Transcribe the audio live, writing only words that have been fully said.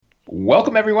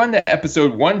Welcome, everyone, to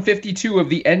episode 152 of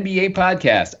the NBA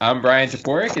podcast. I'm Brian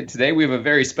Toporek, and today we have a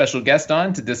very special guest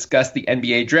on to discuss the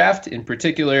NBA draft, in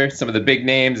particular, some of the big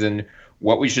names and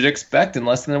what we should expect in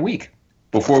less than a week.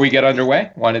 Before we get underway,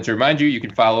 wanted to remind you, you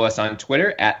can follow us on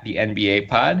Twitter at the NBA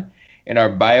Pod. In our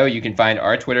bio, you can find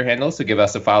our Twitter handle, so give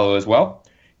us a follow as well.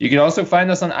 You can also find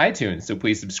us on iTunes, so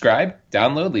please subscribe,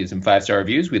 download, leave some 5-star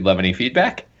reviews. We'd love any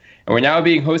feedback. And we're now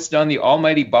being hosted on the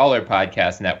Almighty Baller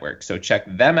Podcast Network, so check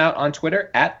them out on Twitter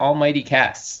at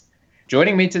AlmightyCasts.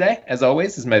 Joining me today, as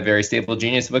always, is my very stable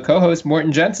genius of a co-host,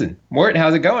 Morten Jensen. Morten,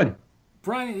 how's it going?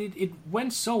 Brian, it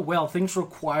went so well. Things were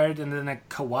quiet, and then a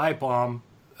Kawhi bomb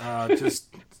just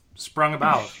sprung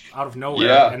about out of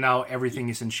nowhere, and now everything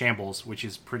is in shambles, which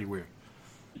is pretty weird.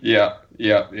 Yeah.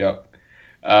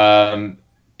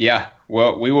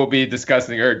 Well, we will be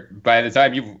discussing, or by the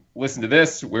time you've listened to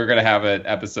this, we're going to have an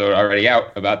episode already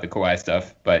out about the Kawhi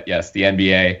stuff. But yes, the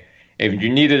NBA, if you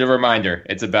needed a reminder,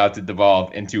 it's about to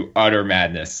devolve into utter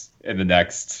madness in the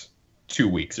next 2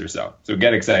 weeks or so. So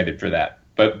get excited for that.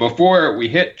 But before we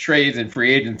hit trades and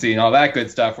free agency and all that good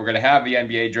stuff, we're going to have the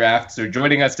NBA draft. So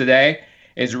joining us today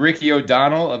is Ricky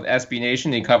O'Donnell of SB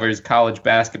Nation. He covers college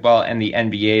basketball and the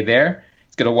NBA there.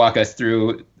 He's going to walk us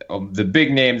through the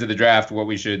big names of the draft, what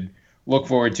we should look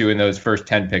forward to in those first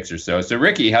 10 picks or so. So,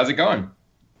 Ricky, how's it going?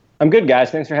 I'm good,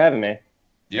 guys. Thanks for having me.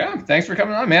 Yeah, thanks for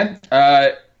coming on, man.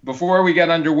 Before we get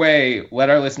underway, let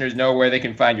our listeners know where they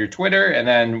can find your Twitter and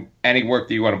then any work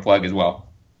that you want to plug as well.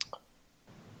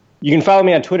 You can follow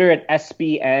me on Twitter at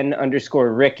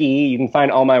SBN_Ricky. You can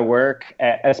find all my work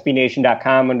at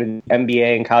SBNation.com under the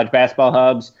NBA and college basketball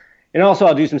hubs. And also,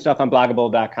 I'll do some stuff on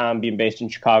bloggable.com. Being based in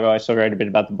Chicago, I still write a bit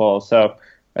about the Bulls. So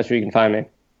that's where you can find me.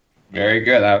 Very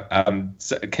good.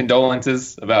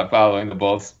 Condolences about following the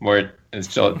Bulls. Mort is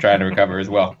still trying to recover as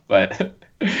well. But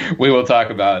we will talk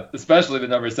about, especially the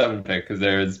number 7 pick, because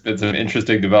there's been some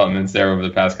interesting developments there over the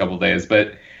past couple of days.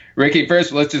 But, Ricky,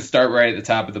 first, let's just start right at the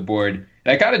top of the board.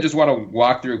 And I kind of just want to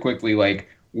walk through quickly,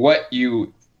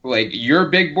 your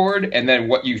big board and then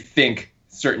what you think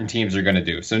certain teams are going to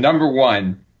do. So, number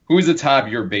 1, who's atop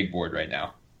your big board right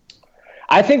now?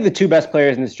 I think the 2 best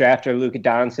players in this draft are Luka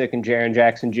Doncic and Jaren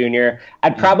Jackson Jr.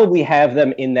 I'd probably have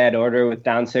them in that order, with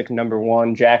Doncic number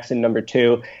 1, Jackson number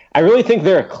 2. I really think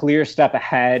they're a clear step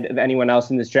ahead of anyone else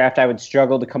in this draft. I would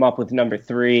struggle to come up with number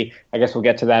 3. I guess we'll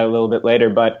get to that a little bit later.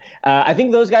 But I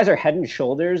think those guys are head and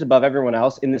shoulders above everyone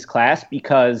else in this class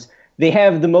because they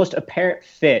have the most apparent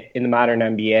fit in the modern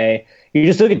NBA. You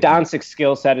just look at Doncic's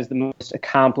skill set as the most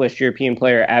accomplished European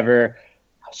player ever.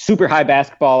 Super high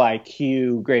basketball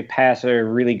IQ, great passer,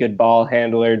 really good ball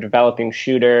handler, developing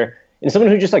shooter, and someone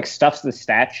who just stuffs the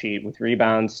stat sheet with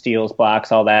rebounds, steals,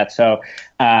 blocks, all that. So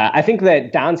I think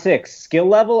that Doncic's skill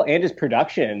level and his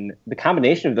production, the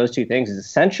combination of those 2 things is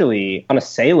essentially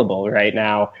unassailable right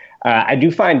now. I do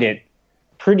find it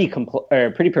pretty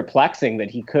perplexing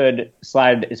that he could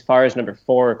slide as far as number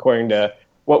 4, according to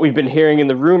what we've been hearing in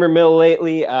the rumor mill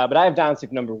lately. But I have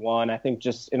Doncic number 1. I think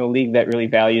just in a league that really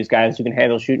values guys who can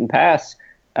handle, shoot, and pass,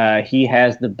 he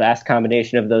has the best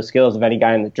combination of those skills of any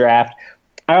guy in the draft.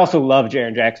 I also love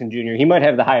Jaren Jackson Jr. He might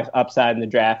have the highest upside in the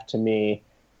draft to me.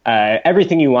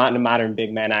 Everything you want in a modern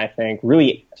big man, I think.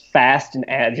 Really fast and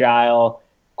agile,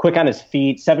 quick on his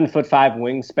feet, 7'5"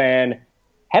 wingspan.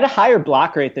 Had a higher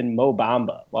block rate than Mo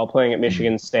Bamba while playing at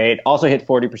Michigan State. Also hit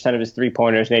 40% of his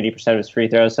three-pointers and 80% of his free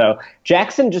throws. So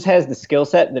Jackson just has the skill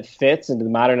set that fits into the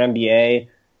modern NBA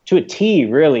to a T,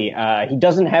 really. He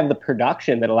doesn't have the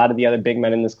production that a lot of the other big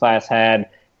men in this class had.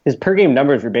 His per-game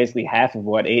numbers were basically half of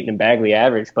what Ayton and Bagley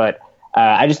averaged. But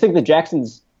I just think that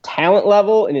Jackson's talent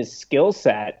level and his skill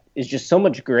set is just so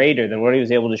much greater than what he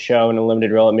was able to show in a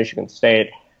limited role at Michigan State.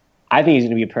 I think he's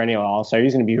going to be a perennial all-star.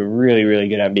 He's going to be a really, really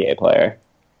good NBA player.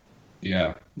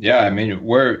 Yeah. I mean,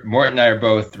 Morten and I are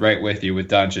both right with you with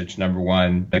Doncic number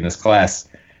 1 in this class.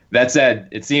 That said,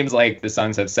 it seems like the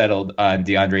Suns have settled on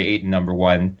DeAndre Ayton number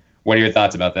 1. What are your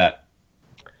thoughts about that?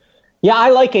 Yeah,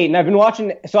 I like Ayton. I've been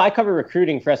watching. So I cover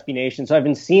recruiting for SB Nation. So I've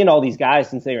been seeing all these guys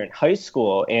since they were in high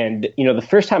school. And the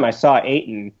first time I saw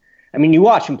Ayton, I mean, you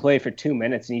watch him play for 2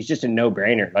 minutes, and he's just a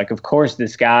no-brainer. Of course,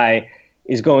 this guy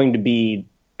is going to be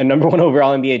a number 1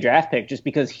 overall NBA draft pick just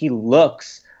because he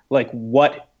looks like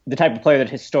the type of player that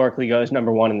historically goes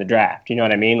number 1 in the draft. You know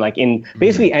what I mean? In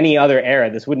basically any other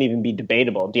era, this wouldn't even be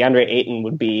debatable. DeAndre Ayton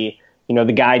would be,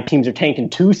 the guy teams are tanking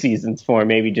 2 seasons for,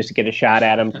 maybe just to get a shot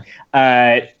at him.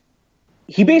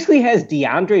 He basically has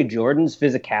DeAndre Jordan's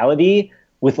physicality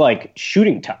with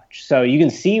shooting touch. So you can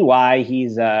see why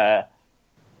he's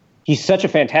such a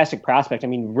fantastic prospect. I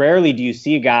mean, rarely do you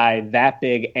see a guy that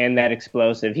big and that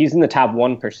explosive. He's in the top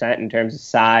 1% in terms of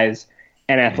size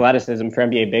and athleticism for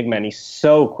NBA big men. He's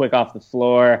so quick off the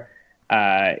floor.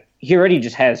 He already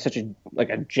just has such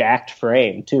a jacked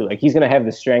frame too. Like he's going to have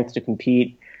the strength to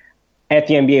compete at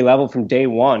the NBA level from day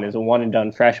one as a one and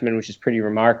done freshman, which is pretty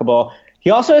remarkable. He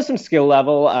also has some skill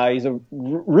level. He's a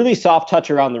really soft touch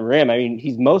around the rim. I mean,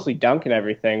 he's mostly dunking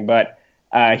everything, but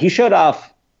he showed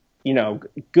off,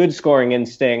 good scoring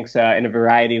instincts in a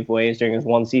variety of ways during his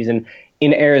one season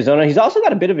in Arizona. He's also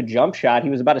got a bit of a jump shot. He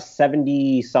was about a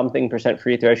 70-something%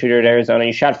 free throw shooter at Arizona.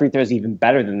 He shot free throws even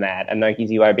better than that at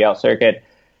Nike's EYBL circuit.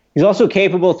 He's also a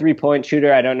capable three-point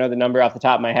shooter. I don't know the number off the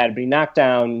top of my head, but he knocked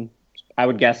down, I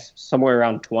would guess, somewhere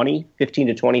around 15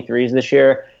 to 23s this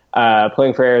year,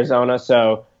 playing for Arizona.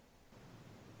 So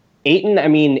Ayton, I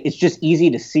mean, it's just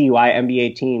easy to see why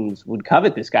NBA teams would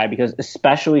covet this guy, because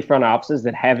especially front offices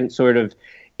that haven't sort of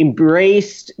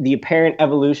embraced the apparent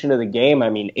evolution of the game.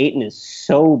 I mean, Ayton is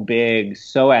so big,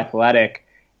 so athletic,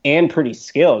 and pretty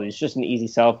skilled. He's just an easy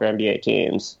sell for NBA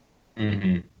teams.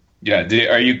 Mm-hmm.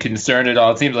 Yeah. Are you concerned at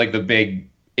all? It seems like the big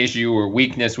issue or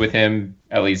weakness with him,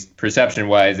 at least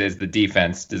perception-wise, is the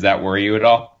defense. Does that worry you at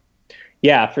all?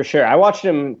 Yeah, for sure. I watched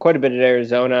him quite a bit at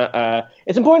Arizona.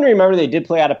 It's important to remember they did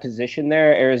play out of position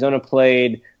there. Arizona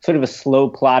played sort of a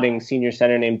slow-plotting senior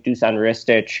center named Dusan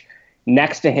Ristic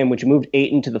next to him, which moved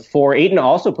Ayton to the 4. Ayton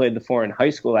also played the 4 in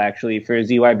high school, actually, for his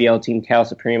EYBL team, Cal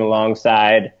Supreme,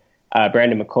 alongside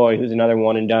Brandon McCoy, who's another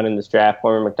one-and-done in this draft,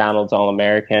 former McDonald's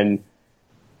All-American.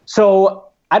 So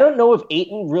I don't know if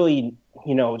Ayton really,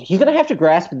 he's going to have to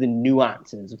grasp the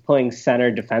nuances of playing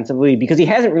center defensively, because he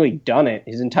hasn't really done it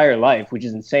his entire life, which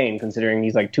is insane considering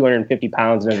he's like 250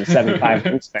 pounds and has a 7'5"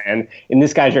 wingspan, and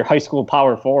this guy's your high school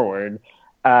power forward.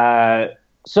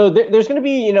 So there's going to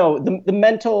be, the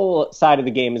mental side of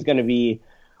the game is going to be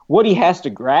what he has to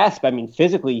grasp. I mean,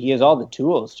 physically, he has all the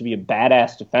tools to be a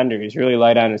badass defender. He's really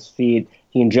light on his feet.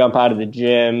 He can jump out of the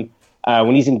gym.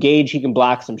 When he's engaged, he can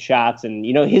block some shots. And,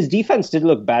 his defense did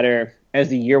look better as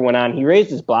the year went on. He raised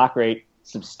his block rate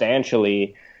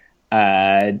substantially,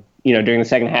 during the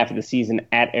second half of the season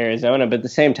at Arizona. But at the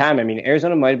same time, I mean,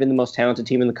 Arizona might have been the most talented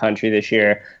team in the country this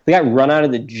year. They got run out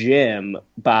of the gym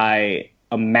by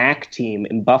a MAC team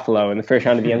in Buffalo in the first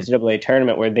round of the NCAA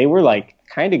tournament, where they were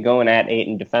kind of going at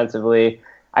Ayton defensively.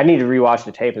 I need to rewatch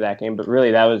the tape of that game, but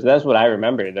really that's what I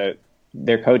remember.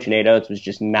 Their coach, Nate Oates, was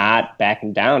just not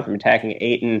backing down from attacking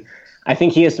Ayton. I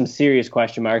think he has some serious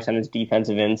question marks on his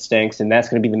defensive instincts, and that's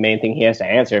going to be the main thing he has to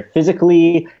answer.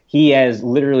 Physically, he has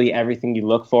literally everything you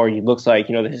look for. He looks like,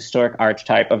 the historic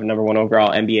archetype of a number 1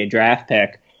 overall NBA draft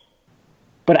pick.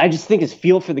 But I just think his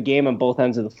feel for the game on both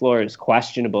ends of the floor is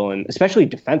questionable, and especially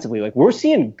defensively. We're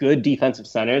seeing good defensive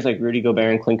centers like Rudy Gobert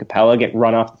and Clint Capella get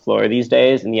run off the floor these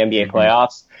days in the NBA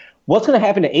playoffs. What's going to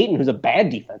happen to Ayton, who's a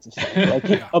bad defensive center?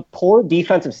 Can a poor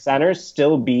defensive center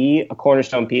still be a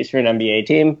cornerstone piece for an NBA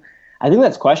team? I think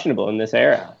that's questionable in this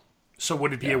era. So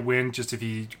would it be a win just if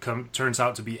he turns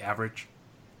out to be average?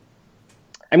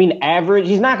 I mean, average.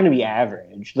 He's not going to be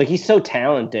average. He's so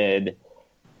talented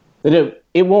that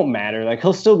it won't matter.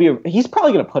 He'll still be. He's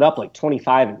probably going to put up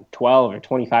 25 and 12 or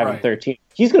 25 and 13.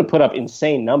 He's going to put up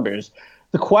insane numbers.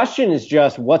 The question is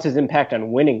just, what's his impact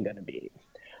on winning going to be?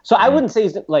 So I wouldn't say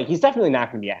he's definitely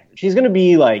not going to be average. He's going to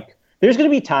be there's going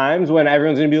to be times when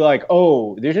everyone's going to be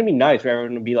there's going to be nights where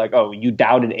everyone will be oh, you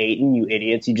doubted Ayton, you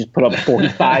idiots. You just put up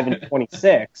 45 and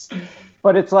 26.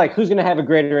 But it's who's going to have a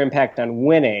greater impact on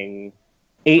winning,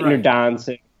 Ayton or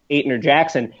Doncic, Ayton or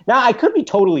Jackson? Now, I could be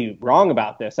totally wrong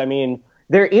about this. I mean,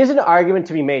 there is an argument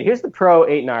to be made. Here's the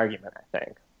pro-Ayton argument, I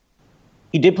think.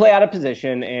 He did play out of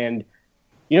position, and,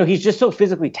 he's just so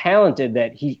physically talented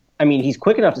that he's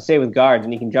quick enough to stay with guards,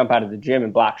 and he can jump out of the gym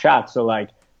and block shots. So,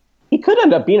 he could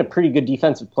end up being a pretty good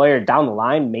defensive player down the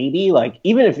line, maybe.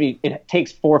 Even if it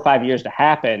takes 4 or 5 years to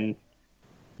happen,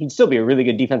 he'd still be a really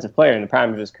good defensive player in the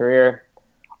prime of his career.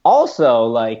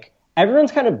 Also,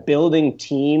 everyone's kind of building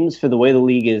teams for the way the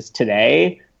league is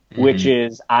today, which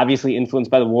is obviously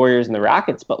influenced by the Warriors and the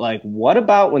Rockets. But, what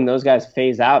about when those guys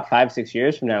phase out 5-6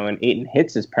 years from now and Ayton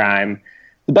hits his prime?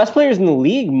 The best players in the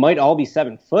league might all be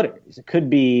 7-footers. It could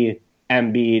be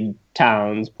Embiid,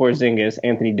 Towns, Porzingis,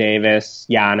 Anthony Davis,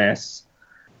 Giannis.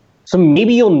 So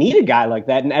maybe you'll need a guy like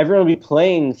that, and everyone will be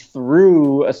playing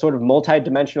through a sort of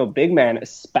multi-dimensional big man,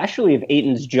 especially if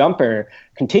Ayton's jumper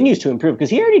continues to improve, because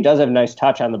he already does have a nice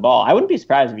touch on the ball. I wouldn't be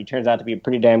surprised if he turns out to be a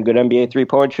pretty damn good NBA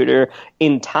three-point shooter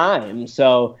in time.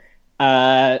 So,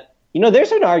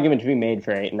 there's an argument to be made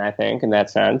for Ayton, I think, in that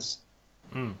sense.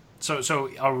 So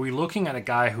are we looking at a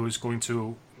guy who's going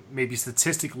to maybe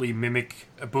statistically mimic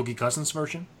a Boogie Cousins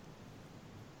version?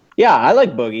 Yeah, I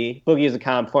like Boogie. Boogie is a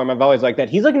comp for him. I've always liked that.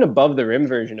 He's an above the rim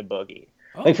version of Boogie.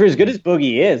 For as good as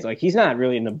Boogie is, he's not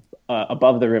really an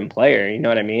above the rim player. You know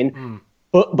what I mean?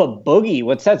 But Boogie,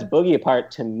 what sets Boogie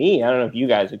apart to me, I don't know if you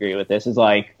guys agree with this, is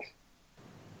like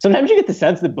sometimes you get the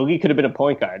sense that Boogie could have been a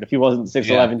point guard if he wasn't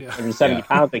 6'11", 270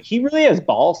 pounds. Like, he really has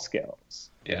ball skills.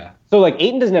 Yeah. So, like,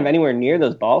 Ayton doesn't have anywhere near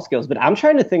those ball skills. But I'm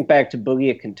trying to think back to Boogie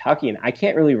at Kentucky, and I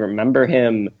can't really remember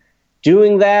him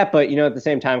doing that. But, at the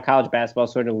same time, college basketball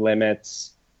sort of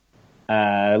limits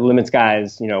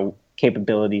guys,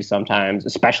 capability sometimes,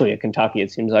 especially at Kentucky.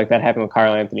 It seems like that happened with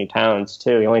Karl Anthony Towns,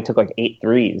 too. He only took like 8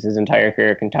 threes his entire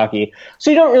career at Kentucky. So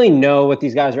you don't really know what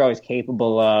these guys are always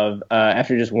capable of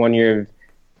after just 1 year of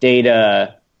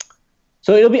data.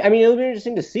 So it'll be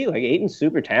interesting to see. Like, Ayton's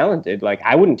super talented. Like,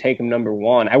 I wouldn't take him number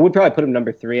 1. I would probably put him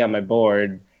number 3 on my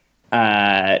board.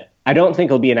 I don't think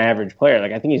he'll be an average player.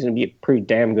 Like, I think he's going to be a pretty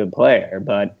damn good player,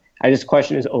 but I just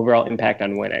question his overall impact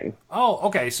on winning. Oh,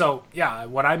 okay. So, yeah,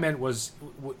 what I meant was,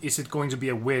 is it going to be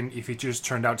a win if he just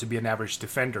turned out to be an average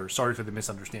defender? Sorry for the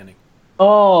misunderstanding.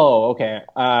 Oh, okay.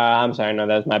 I'm sorry. No,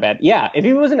 that was my bad. Yeah, if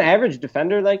he was an average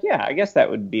defender, like, yeah, I guess that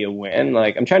would be a win.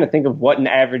 Like, I'm trying to think of what an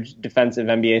average defensive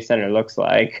NBA center looks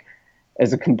like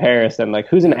as a comparison. Like,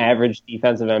 who's an average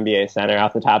defensive NBA center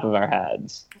off the top of our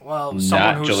heads? Well,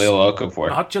 not Jahlil Okafor.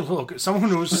 Not Jahlil Okafor. Someone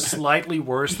who's slightly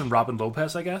worse than Robin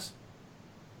Lopez, I guess.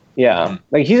 Yeah,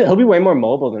 like he'll be way more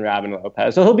mobile than Robin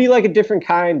Lopez, so he'll be like a different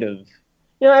kind of.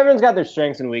 Everyone's got their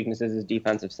strengths and weaknesses as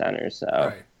defensive centers. So,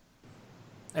 right.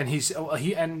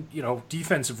 And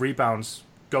defensive rebounds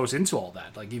goes into all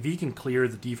that. Like, if he can clear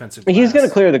the defensive glass, he's going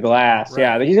to clear the glass. Right.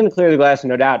 Yeah, he's going to clear the glass,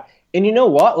 no doubt. And you know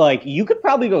what? Like, you could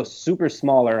probably go super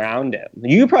small around him.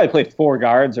 You could probably play 4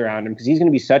 guards around him because he's going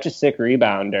to be such a sick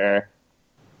rebounder.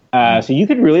 So you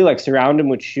could really like surround him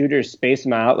with shooters, space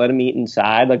him out, let him eat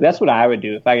inside. Like, that's what I would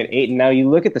do if I get Ayton. Now you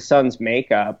look at the Suns'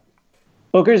 makeup.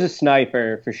 Booker's a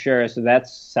sniper for sure, so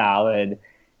that's solid.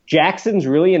 Jackson's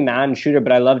really a non-shooter,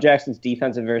 but I love Jackson's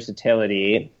defensive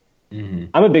versatility. Mm-hmm.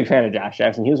 I'm a big fan of Josh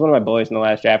Jackson. He was one of my boys in the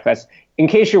last draft class. In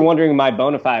case you're wondering, my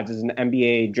bona fides as an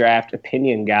NBA draft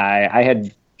opinion guy, I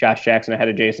had Josh Jackson ahead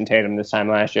of Jason Tatum this time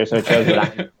last year, so it shows that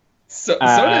I. So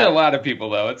did a lot of people,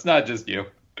 though. It's not just you.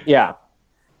 Yeah.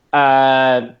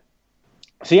 And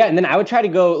then I would try to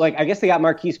go, like, I guess they got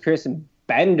Marquise Chris and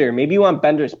Bender. Maybe you want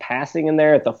Bender's passing in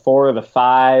there at the 4 or the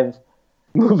 5.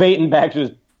 Move Ayton back to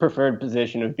his preferred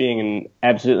position of being an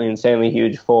absolutely insanely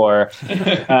huge 4.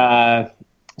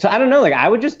 So I don't know. Like, I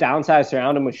would just downsize,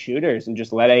 surround him with shooters, and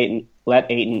just let Ayton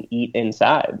eat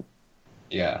inside.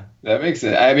 Yeah, that makes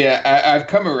sense. I mean, I've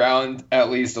come around at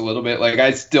least a little bit. Like,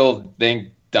 I still think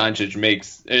Doncic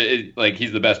makes it, like,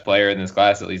 he's the best player in this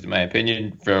class, at least in my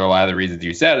opinion, for a lot of the reasons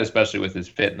you said, especially with his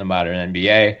fit in the modern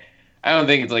NBA. I don't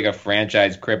think it's like a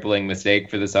franchise crippling mistake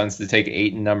for the Suns to take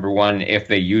Ayton number 1 if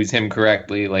they use him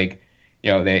correctly. Like,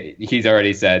 he's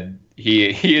already said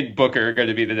he and Booker are going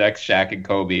to be the next Shaq and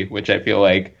Kobe, which I feel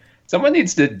like someone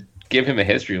needs to give him a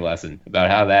history lesson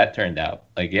about how that turned out.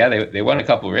 Like, yeah, they won a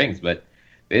couple rings, but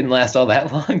they didn't last all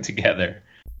that long together.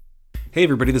 Hey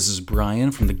everybody, this is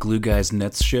Brian from the Glue Guys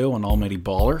Nets show on Almighty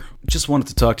Baller. Just wanted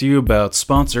to talk to you about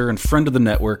sponsor and friend of the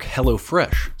network,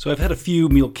 HelloFresh. So I've had a few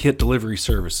meal kit delivery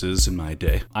services in my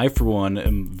day. I, for one,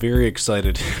 am very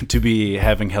excited to be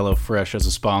having HelloFresh as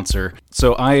a sponsor.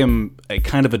 So I am a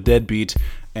kind of a deadbeat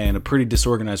and a pretty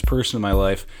disorganized person in my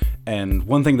life, and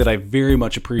one thing that I very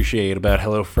much appreciate about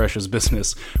HelloFresh's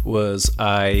business was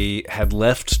I had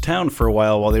left town for a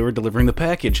while they were delivering the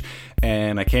package,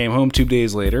 and I came home 2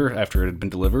 days later after it had been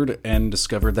delivered and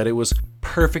discovered that it was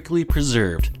perfectly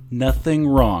preserved. Nothing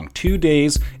wrong. 2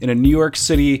 days in a New York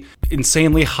City,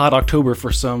 insanely hot October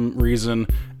for some reason,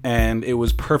 and it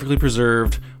was perfectly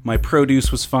preserved. My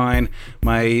produce was fine.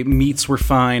 My meats were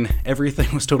fine.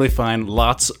 Everything was totally fine.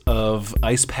 Lots of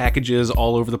ice packages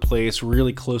all over the place,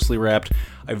 really closely wrapped.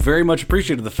 I very much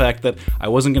appreciated the fact that I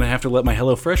wasn't going to have to let my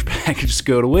HelloFresh packages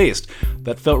go to waste.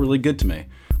 That felt really good to me.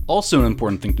 Also an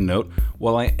important thing to note,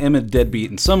 while I am a deadbeat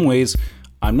in some ways,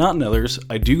 I'm not in others.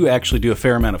 I do actually do a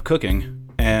fair amount of cooking.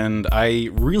 And I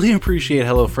really appreciate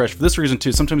HelloFresh for this reason,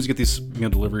 too. Sometimes you get these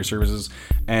delivery services,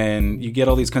 and you get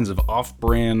all these kinds of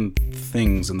off-brand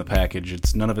things in the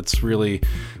package. None of it's really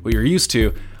what you're used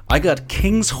to. I got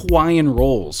King's Hawaiian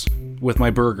Rolls with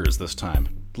my burgers this time.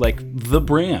 Like, the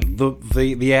brand,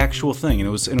 the actual thing. And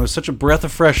it was such a breath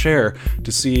of fresh air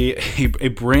to see a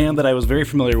brand that I was very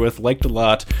familiar with, liked a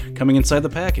lot, coming inside the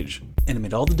package. And it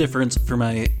made all the difference for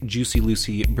my Juicy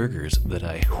Lucy burgers that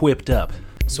I whipped up.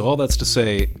 So all that's to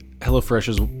say, HelloFresh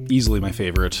is easily my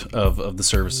favorite of the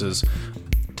services.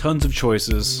 Tons of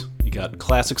choices. You got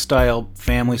classic style,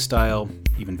 family style,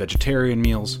 even vegetarian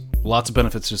meals. Lots of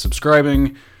benefits to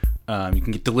subscribing. You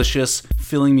can get delicious,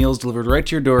 filling meals delivered right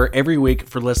to your door every week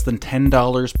for less than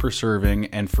 $10 per serving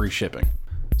and free shipping.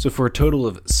 So for a total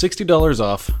of $60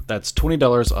 off, that's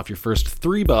 $20 off your first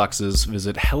 3 boxes,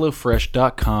 visit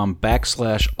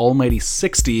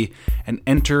HelloFresh.com/almighty60 and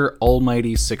enter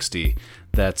almighty60.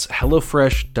 That's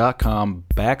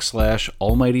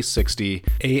HelloFresh.com/almighty60,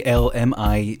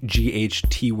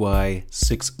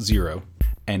 ALMIGHTY60,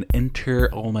 and enter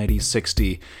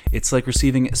almighty60. It's like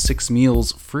receiving 6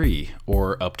 meals free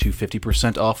or up to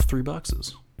 50% off 3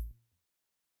 boxes.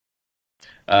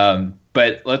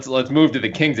 But let's move to the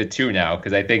Kings at 2 now,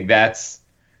 because I think that's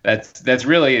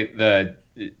really the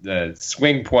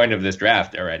swing point of this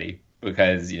draft already.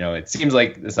 Because it seems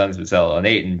like the Suns would settle on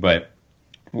Ayton, but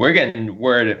we're getting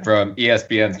word from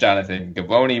ESPN's Jonathan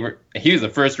Givony. He was the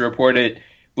first to report it.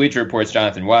 Bleacher Report's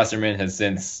Jonathan Wasserman has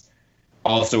since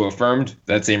also affirmed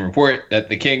that same report, that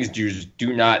the Kings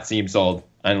do not seem sold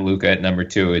on Luka at number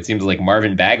 2. It seems like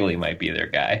Marvin Bagley might be their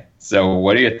guy. So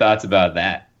what are your thoughts about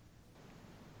that?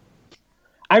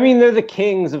 I mean, they're the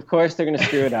Kings. Of course, they're going to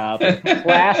screw it up.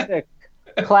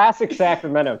 Classic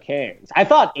Sacramento Kings. I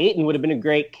thought Ayton would have been a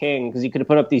great King because he could have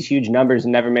put up these huge numbers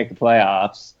and never make the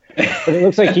playoffs. But it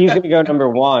looks like he's going to go number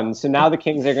 1. So now the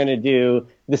Kings are going to do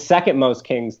the second most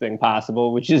Kings thing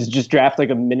possible, which is just draft like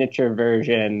a miniature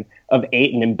version of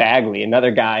Ayton and Bagley,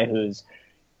 another guy who's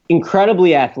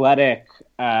incredibly athletic,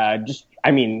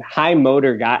 high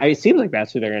motor guy. It seems like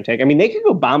that's who they're going to take. I mean, they could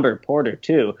go Bomber Porter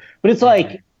too, but it's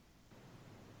like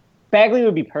Bagley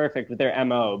would be perfect with their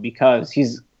MO because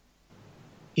he's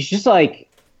just like,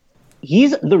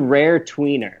 he's the rare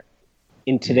tweener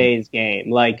in today's game.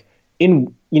 Like,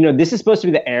 this is supposed to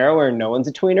be the era where no one's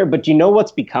a tweener, but do you know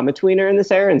what's become a tweener in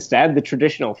this era instead? The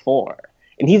traditional 4.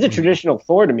 And he's a traditional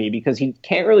 4 to me because he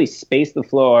can't really space the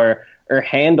floor or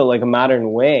handle like a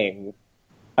modern wing.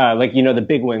 The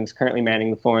big wings currently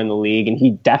manning the 4 in the league. And he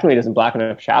definitely doesn't block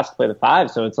enough shots to play the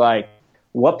 5. So it's like,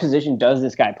 what position does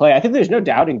this guy play? I think there's no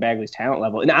doubting Bagley's talent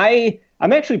level. And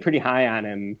I'm actually pretty high on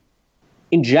him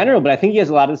in general, but I think he has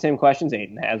a lot of the same questions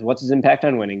Ayton has. What's his impact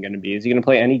on winning going to be? Is he going to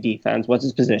play any defense? What's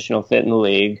his positional fit in the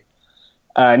league?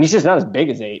 And he's just not as big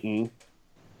as Ayton,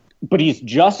 but he's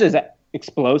just as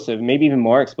explosive, maybe even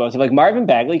more explosive. Like Marvin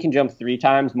Bagley can jump 3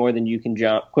 times quicker than you can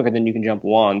jump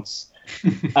once.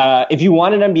 If you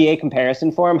want an NBA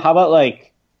comparison for him, how about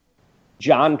like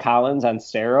John Collins on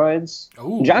steroids?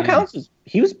 Ooh, John Collins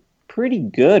was pretty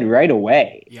good right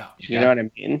away. Yeah. You know what I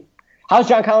mean? How's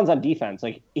John Collins on defense?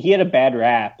 Like, he had a bad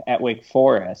rap at Wake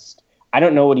Forest. I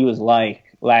don't know what he was like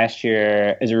last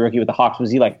year as a rookie with the Hawks.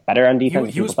 Was he like better on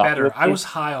defense? He was better. I was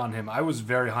high on him. I was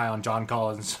very high on John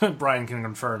Collins. Brian can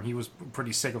confirm. He was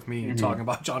pretty sick of me talking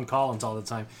about John Collins all the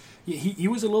time. He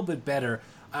was a little bit better.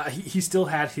 He still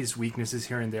had his weaknesses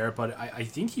here and there, but I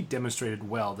think he demonstrated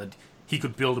well that he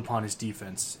could build upon his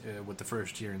defense with the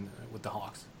first year with the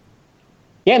Hawks.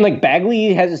 Yeah, and like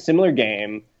Bagley has a similar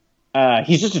game.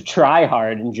 He's just a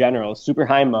try-hard in general, super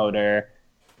high motor,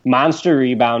 monster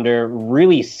rebounder,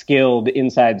 really skilled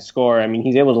inside scorer. I mean,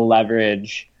 he's able to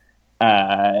leverage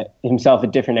himself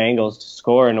at different angles to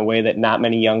score in a way that not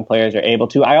many young players are able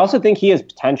to. I also think he has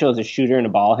potential as a shooter and a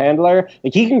ball handler.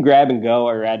 Like, he can grab and go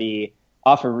already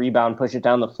off a rebound, push it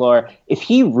down the floor. If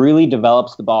he really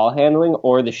develops the ball handling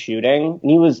or the shooting,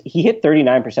 and he hit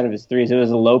 39% of his threes. It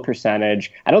was a low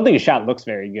percentage. I don't think his shot looks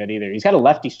very good either. He's got a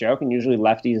lefty stroke, and usually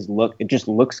lefties it just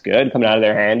looks good coming out of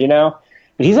their hand,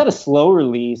 But he's got a slow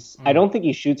release. I don't think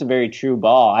he shoots a very true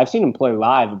ball. I've seen him play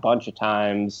live a bunch of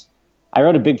times. I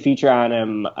wrote a big feature on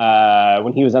him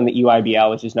when he was on the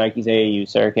EYBL, which is Nike's AAU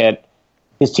circuit.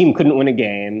 His team couldn't win a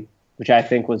game, which I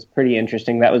think was pretty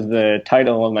interesting. That was the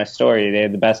title of my story. They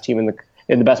had the best team they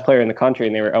had the best player in the country,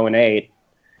 and they were 0-8.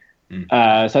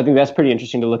 So I think that's pretty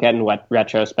interesting to look at in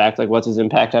retrospect. Like, what's his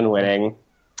impact on winning?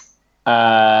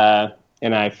 And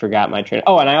I forgot my train.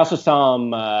 Oh, and I also saw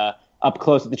him up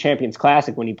close at the Champions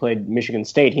Classic when he played Michigan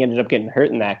State. He ended up getting hurt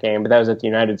in that game, but that was at the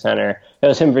United Center. That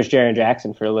was him versus Jaren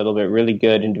Jackson for a little bit. Really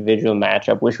good individual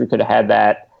matchup. Wish we could have had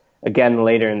that again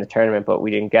later in the tournament, but we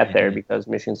didn't get there because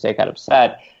Michigan State got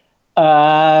upset.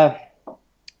 Like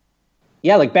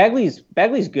Bagley's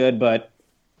good, but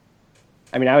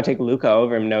I mean, I would take Luka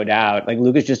over him, no doubt. Like,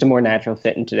 Luka's just a more natural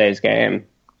fit in today's game.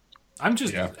 I'm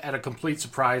just at a complete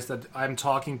surprise that I'm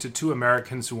talking to 2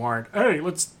 Americans who aren't, hey,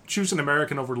 let's choose an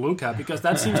American over Luka, because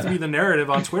that seems to be the narrative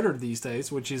on Twitter these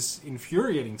days, which is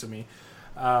infuriating to me.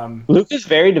 Luka's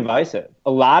very divisive.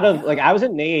 A lot of, I was at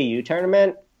an AAU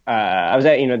tournament. I was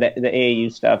at, the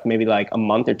AAU stuff maybe like a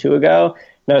month or 2 ago,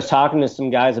 and I was talking to some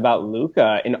guys about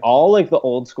Luka, and all like the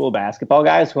old school basketball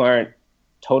guys who aren't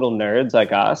total nerds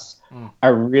like us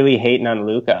are really hating on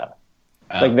Luka.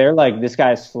 Like they're like, this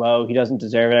guy's slow. He doesn't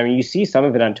deserve it. I mean, you see some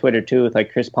of it on Twitter too with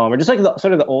like Chris Palmer, just like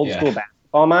sort of the old school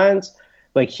basketball minds.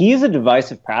 Like he's a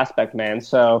divisive prospect, man.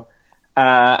 So,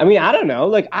 I mean, I don't know.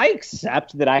 Like I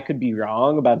accept that I could be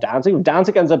wrong about Doncic. If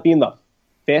Doncic ends up being the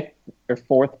 5th or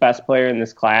 4th best player in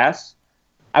this class,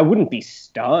 I wouldn't be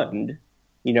stunned.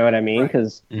 You know what I mean?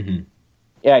 Because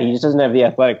yeah, he just doesn't have the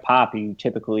athletic pop you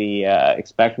typically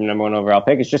expect from number 1 overall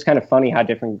pick. It's just kind of funny how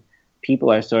different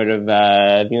people are sort of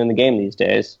viewing the game these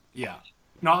days. Yeah.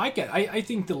 No, I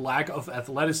think the lack of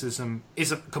athleticism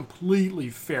is a completely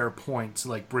fair point to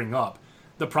like bring up.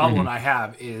 The problem I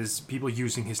have is people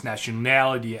using his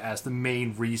nationality as the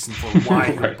main reason for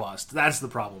why he'll bust. That's the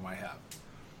problem I have.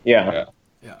 Yeah.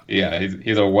 Yeah,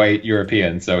 he's a white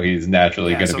European, so he's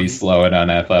naturally going to be slow and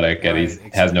unathletic, and he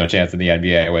has no chance in the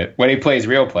NBA when he plays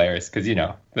real players, because, you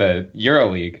know, the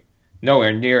EuroLeague,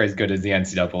 nowhere near as good as the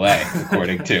NCAA,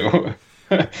 according to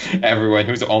everyone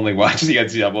who's only watched the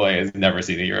NCAA has never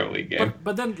seen a EuroLeague game.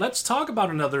 But then let's talk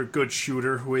about another good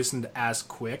shooter who isn't as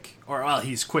quick, or well,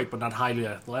 he's quick but not highly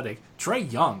athletic.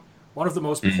 Trae Young, one of the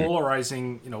most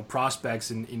polarizing,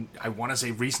 prospects in I want to say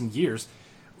recent years.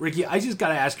 Ricky, I just got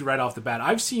to ask you right off the bat.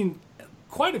 I've seen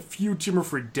quite a few Jimmer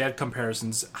Fredette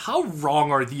comparisons. How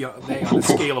wrong are they on a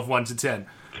scale of 1 to 10?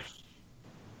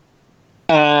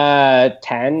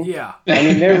 10. Yeah. I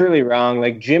mean, they're really wrong.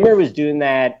 Like, Jimmer was doing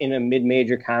that in a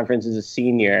mid-major conference as a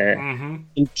senior.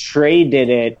 And Trae did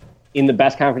it in the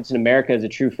best conference in America as a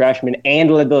true freshman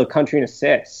and led the country in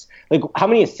assists. Like, how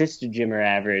many assists did Jimmer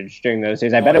average during those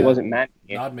days? I bet it wasn't many.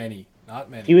 Not many.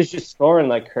 He was just scoring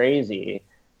like crazy.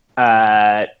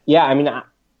 Yeah, I mean,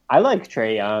 I like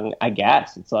Trae Young, I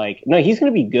guess. It's like, no, he's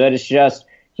going to be good. It's just,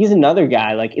 he's another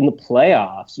guy, like, in the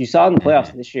playoffs. You saw in the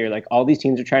playoffs this year, like, all these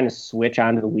teams are trying to switch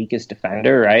on to the weakest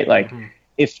defender, right? Like,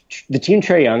 if the team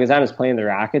Trae Young is on is playing the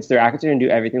Rockets are going to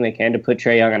do everything they can to put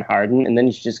Trae Young on Harden, and then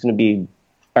he's just going to be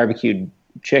barbecued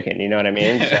chicken, you know what I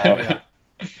mean? So,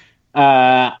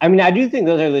 I mean, I do think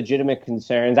those are legitimate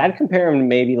concerns. I'd compare him to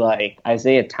maybe, like,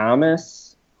 Isaiah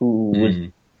Thomas, who was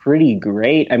pretty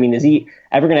great. I mean, is he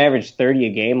ever going to average 30 a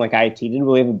game like IT did?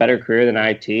 Will he have a better career than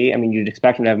IT? I mean, you'd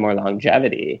expect him to have more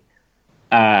longevity.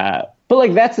 But,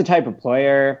 like, that's the type of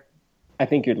player I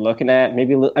think you're looking at.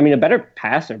 Maybe, I mean, a better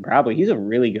passer, probably. He's a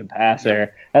really good passer.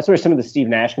 Yeah. That's where some of the Steve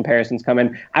Nash comparisons come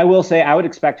in. I will say I would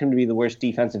expect him to be the worst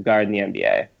defensive guard in the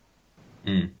NBA.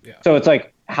 Yeah. So it's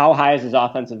like, how high is his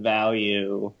offensive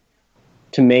value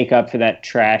to make up for that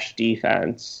trash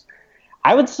defense?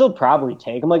 I would still probably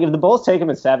take him. Like, if the Bulls take him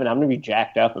at 7, I'm going to be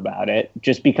jacked up about it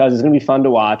just because it's going to be fun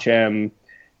to watch him.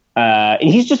 And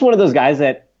he's just one of those guys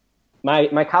that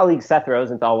my colleague Seth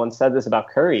Rosenthal once said this about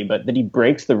Curry, but that he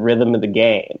breaks the rhythm of the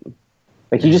game.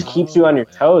 Like, he just keeps you on your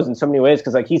toes in so many ways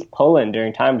because, like, he's pulling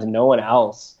during times no one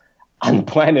else on the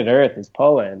planet Earth is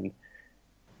pulling.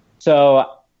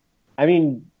 So, I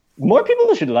mean, more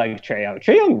people should like Trae Young.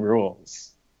 Trae Young rules.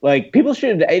 Like, people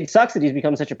should. It sucks that he's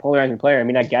become such a polarizing player. I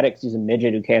mean, I get it because he's a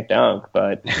midget who can't dunk,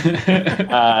 but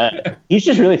he's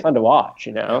just really fun to watch,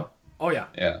 you know? Oh, yeah.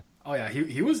 Yeah. Oh, yeah.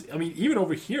 He was, I mean, even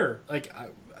over here, like,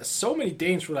 so many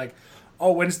Danes were like,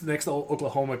 oh, when's the next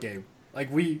Oklahoma game?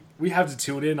 Like, we have to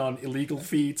tune in on illegal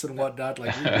feats and whatnot.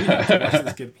 Like, we have to watch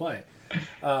this kid play.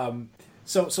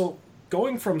 So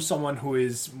going from someone who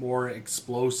is more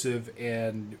explosive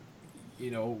and,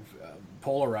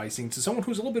 polarizing to someone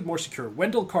who's a little bit more secure,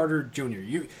 Wendell Carter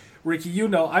Jr. Ricky,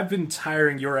 I've been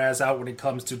tiring your ass out when it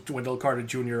comes to Wendell Carter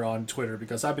Jr. on Twitter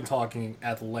because I've been talking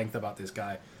at length about this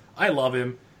guy. I love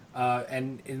him.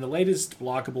 And in the latest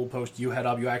blockable post you had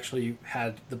up, you actually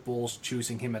had the Bulls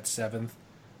choosing him at 7th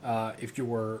if you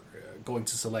were going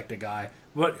to select a guy.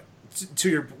 But to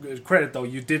your credit, though,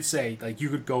 you did say like you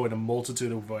could go in a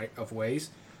multitude of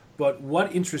ways. But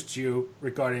what interests you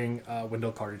regarding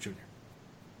Wendell Carter Jr.?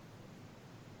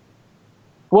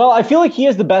 Well, I feel like he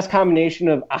has the best combination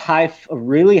of a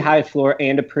really high floor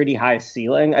and a pretty high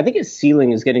ceiling. I think his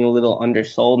ceiling is getting a little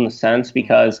undersold in a sense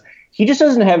because he just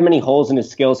doesn't have many holes in his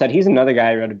skill set. He's another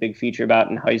guy I wrote a big feature about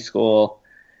in high school.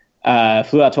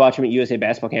 Flew out to watch him at USA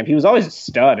Basketball Camp. He was always a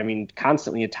stud. I mean,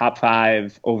 constantly a top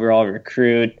 5 overall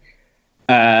recruit.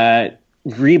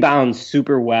 Rebounds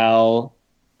super well.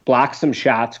 Blocks some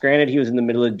shots. Granted, he was in the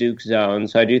middle of Duke's zone,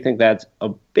 so I do think that's a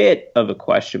bit of a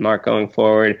question mark going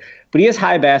forward. But he has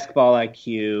high basketball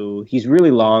IQ. He's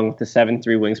really long with the 7'3"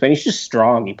 wingspan. He's just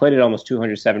strong. He played at almost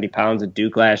 270 pounds at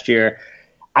Duke last year.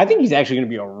 I think he's actually going to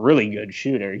be a really good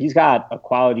shooter. He's got a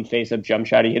quality face-up jump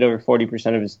shot. He hit over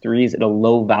 40% of his threes at a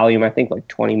low volume. I think like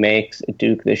 20 makes at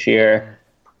Duke this year.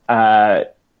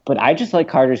 But I just like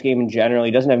Carter's game in general. He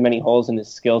doesn't have many holes in his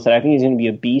skill set. I think he's going to be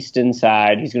a beast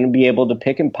inside. He's going to be able to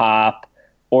pick and pop.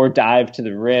 or dive to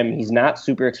the rim. He's not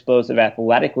super explosive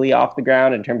athletically off the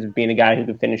ground in terms of being a guy who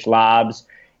can finish lobs,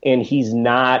 and he's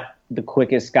not the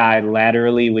quickest guy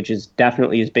laterally, which is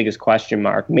definitely his biggest question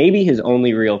mark. Maybe his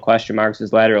only real question mark is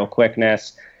his lateral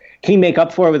quickness. Can he make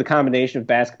up for it with a combination of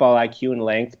basketball IQ and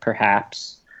length?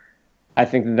 Perhaps. I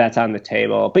think that's on the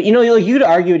table. But, you'd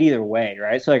argue it either way,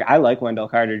 right? So, I like Wendell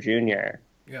Carter Jr.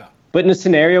 Yeah. But in a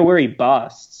scenario where he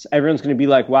busts, everyone's going to be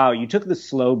like, wow, you took the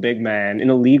slow big man in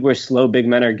a league where slow big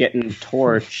men are getting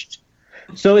torched.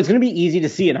 So it's going to be easy to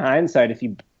see in hindsight if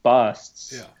he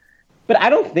busts. Yeah. But I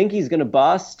don't think he's going to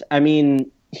bust. I mean,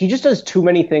 he just does too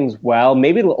many things well.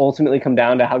 Maybe it'll ultimately come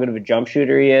down to how good of a jump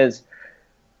shooter he is.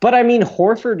 But, I mean,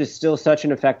 Horford is still such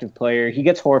an effective player. He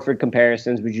gets Horford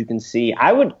comparisons, which you can see.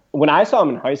 When I saw him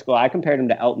in high school, I compared him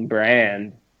to Elton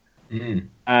Brand, who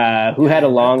had a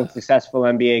long, successful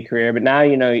NBA career. But now,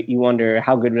 you wonder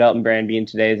how good would Elton Brand be in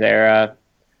today's era.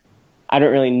 I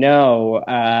don't really know.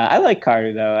 I like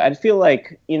Carter, though. I feel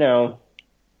like, Carter's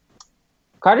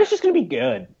just going to be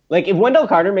good. Like, if Wendell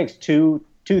Carter makes two,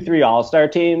 3 All-Star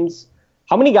teams,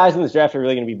 how many guys in this draft are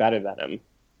really going to be better than him?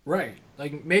 Right.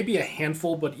 Like, maybe a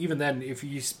handful, but even then, if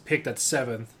he's picked at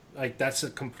 7th, that's a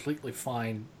completely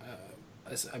fine,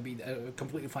 a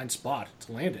completely fine spot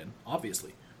to land in,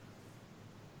 obviously.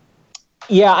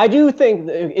 Yeah, I do think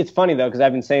it's funny, though, because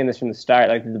I've been saying this from the start,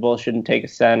 the Bulls shouldn't take a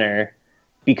center,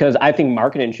 because I think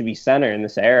Markkanen should be center in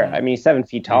this era. I mean, he's 7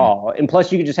 feet tall, and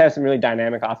plus you could just have some really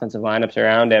dynamic offensive lineups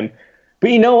around him.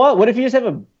 But you know what? What if you just have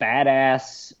a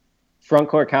badass front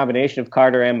court combination of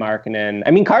Carter and Markkanen?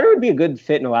 I mean, Carter would be a good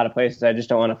fit in a lot of places. I just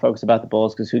don't want to focus about the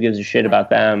Bulls because who gives a shit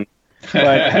about them?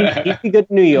 But he'd be good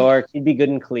in New York. He'd be good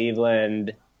in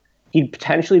Cleveland. He'd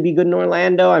potentially be good in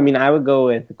Orlando. I mean, I would go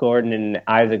with Gordon and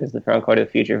Isaac as the front court of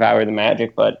the future if I were the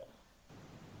Magic, but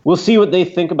we'll see what they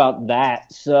think about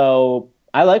that. So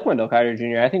I like Wendell Carter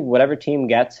Jr. I think whatever team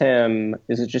gets him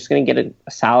is just going to get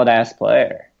a solid-ass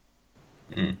player.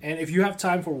 And if you have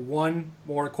time for one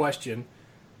more question,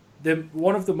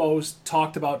 one of the most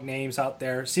talked about names out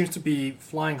there seems to be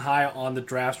flying high on the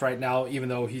drafts right now, even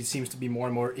though he seems to be more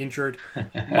and more injured.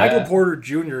 Michael Porter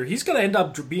Jr., he's going to end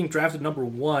up being drafted number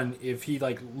 1 if he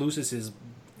loses his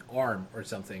arm or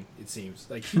something, it seems.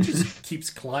 He just keeps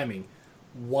climbing.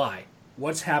 Why?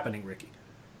 What's happening, Ricky?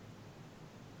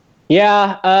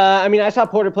 Yeah, I mean, I saw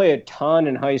Porter play a ton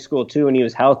in high school, too, when he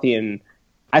was healthy, and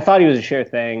I thought he was a sure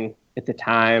thing at the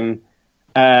time.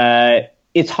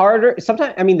 It's harder.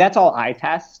 Sometimes, I mean, that's all eye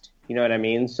test. You know what I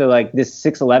mean? So, this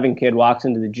 6'11" kid walks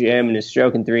into the gym and is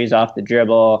stroking threes off the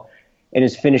dribble and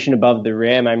is finishing above the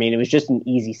rim. I mean, it was just an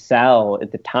easy sell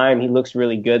at the time. He looks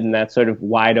really good in that sort of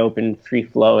wide-open,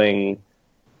 free-flowing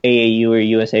AAU or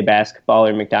USA basketball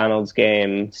or McDonald's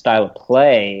game style of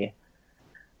play.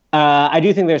 I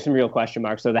do think there's some real question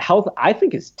marks. So the health, I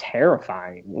think, is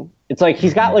terrifying. It's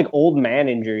he's got old man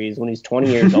injuries when he's 20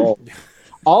 years old.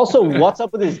 Also, what's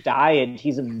up with his diet?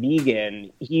 He's a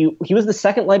vegan. He was the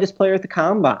second lightest player at the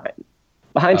combine,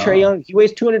 behind Trae Young. He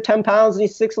weighs 210 pounds and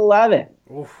he's 6'11".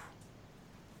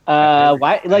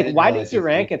 Why did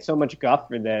Durant get so much guff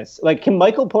for this? Can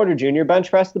Michael Porter Jr. bench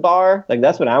press the bar?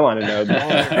 That's what I want to know.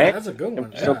 That's a good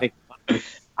one. Yeah.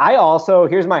 I also,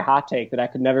 here's my hot take that I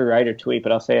could never write or tweet,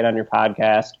 but I'll say it on your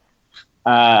podcast.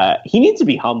 He needs to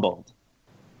be humbled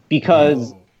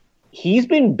because he's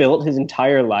been built his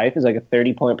entire life as a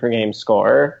 30-point per game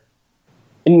scorer.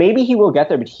 And maybe he will get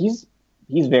there, but he's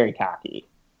very cocky.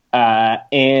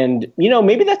 And,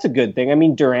 maybe that's a good thing. I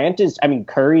mean,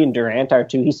 Curry and Durant are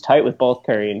too. He's tight with both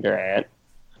Curry and Durant.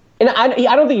 And I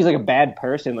don't think he's a bad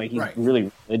person. He's a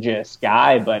really religious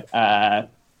guy, but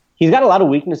he's got a lot of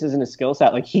weaknesses in his skill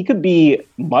set. He could be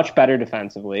much better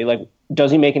defensively. Does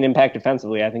he make an impact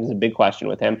defensively? I think is a big question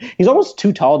with him. He's almost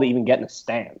too tall to even get in a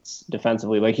stance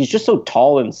defensively. He's just so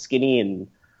tall and skinny and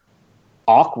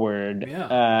awkward.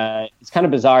 Yeah. It's kind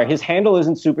of bizarre. His handle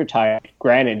isn't super tight.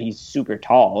 Granted, he's super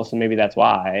tall, so maybe that's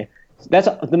why. That's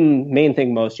the main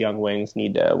thing most young wings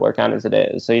need to work on as it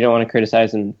is. So you don't want to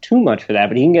criticize him too much for that,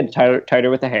 but he can get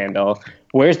tighter with the handle.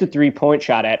 Where's the three-point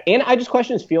shot at? And I just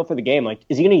question his feel for the game.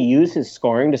 Is he going to use his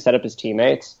scoring to set up his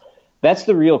teammates? That's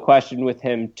the real question with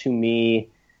him to me.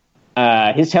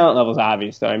 His talent level is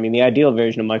obvious, though. I mean, the ideal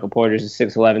version of Michael Porter is a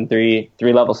 6'11",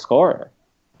 three-level scorer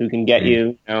who can get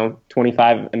you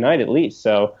 25 a night at least.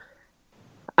 So,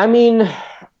 I mean,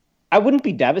 I wouldn't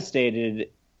be devastated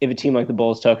if a team like the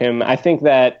Bulls took him. I think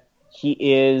that he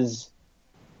is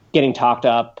getting talked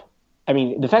up. I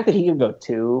mean, the fact that he could go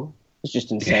 2 is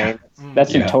just insane. Yeah.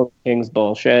 That's some total Kings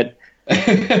bullshit.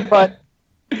 But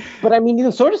I mean, you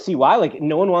can sort of see why.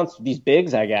 No one wants these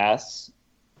bigs, I guess.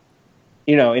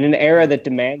 in an era that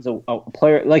demands a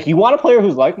player, like you want a player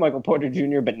who's like Michael Porter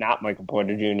Jr. but not Michael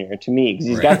Porter Jr. to me, because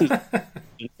he's got these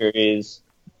injuries.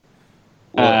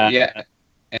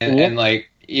 And like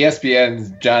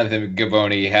ESPN's Jonathan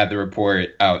Givony had the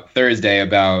report out Thursday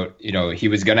about, he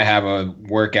was going to have a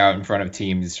workout in front of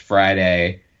teams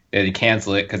Friday. They had to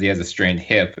cancel it because he has a strained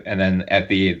hip. And then at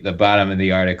the bottom of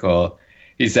the article,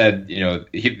 he said,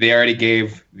 they already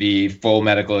gave the full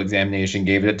medical examination,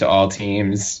 gave it to all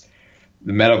teams.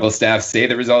 The medical staff say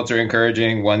the results are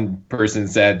encouraging. One person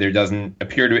said there doesn't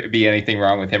appear to be anything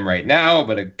wrong with him right now,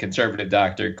 but a conservative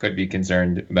doctor could be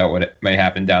concerned about what might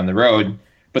happen down the road.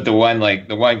 But the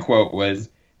one quote was,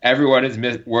 everyone is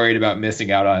worried about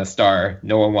missing out on a star.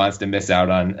 No one wants to miss out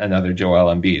on another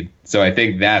Joel Embiid. So I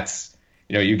think that's,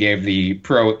 you gave the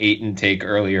pro Ayton take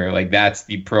earlier. Like, that's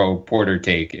the pro Porter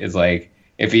take, is like,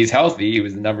 if he's healthy, he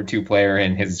was the number 2 player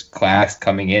in his class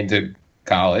coming into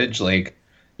college. Like,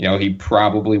 he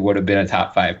probably would have been a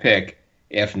top 5 pick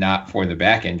if not for the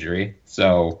back injury.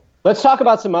 So let's talk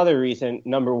about some other recent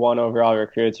number 1 overall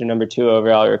recruits or number 2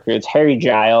 overall recruits. Harry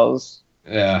Giles,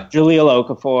 Jahlil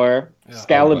Okafor,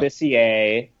 Skal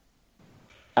Labissiere.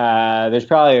 There's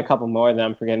probably a couple more that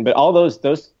I'm forgetting, but all those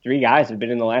 3 guys have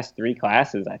been in the last 3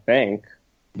 classes, I think.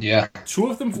 Yeah, 2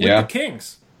 of them with the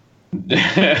Kings.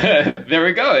 There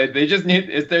we go. They just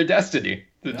it's their destiny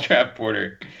to draft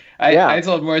Porter. I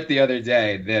told Mort the other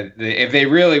day that if they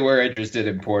really were interested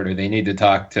in Porter, they need to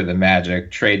talk to the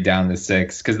Magic, trade down the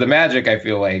 6. Because the Magic, I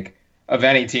feel like, of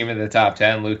any team in the top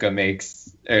 10, Luka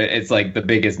it's like the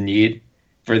biggest need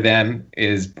for them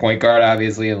is point guard,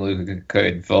 obviously, and Luka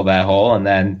could fill that hole. And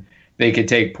then they could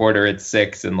take Porter at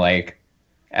 6 and, like,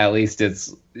 at least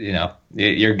it's,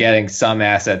 you're getting some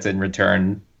assets in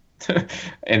return,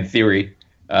 in theory,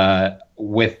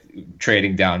 with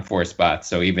trading down 4 spots.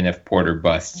 So even if Porter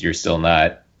busts, you're still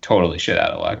not totally shit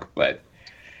out of luck. But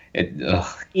in the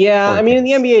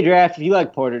NBA draft, if you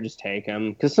like Porter, just take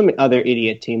him, because some other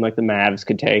idiot team like the Mavs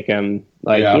could take him.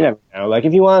 Like, you never know. Like,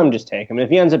 if you want him, just take him. And if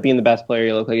he ends up being the best player,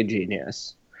 you look like a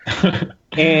genius.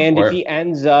 And if he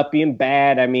ends up being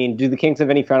bad, do the Kings have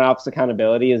any front office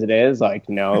accountability as it is? Like,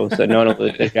 no. So no one will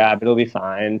lose their job. It'll be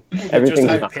fine. Everything's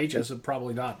fine. Pages would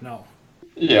probably not. No.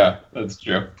 Yeah, that's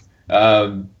true.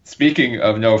 Speaking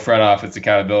of no front office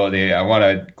accountability, I want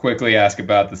to quickly ask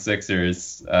about the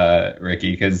Sixers,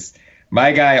 Ricky, because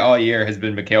my guy all year has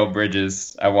been Mikal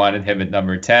Bridges. I wanted him at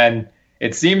number 10.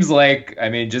 It seems like,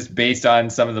 just based on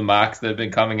some of the mocks that have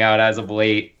been coming out as of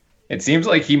late, it seems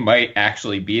like he might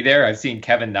actually be there. I've seen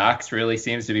Kevin Knox really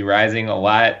seems to be rising a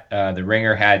lot. The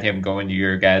Ringer had him going to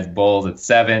your guys' Bulls at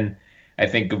 7. I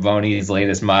think Gavoni's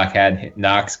latest mock had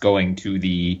Knox going to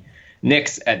the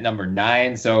Knicks at number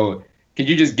 9. So could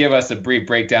you just give us a brief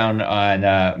breakdown on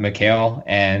Mikal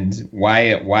and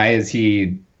why is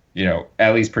he,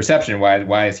 at least perception-wise,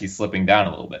 why is he slipping down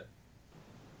a little bit?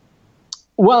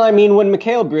 Well, when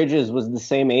Mikal Bridges was the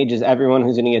same age as everyone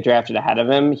who's going to get drafted ahead of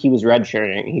him, he was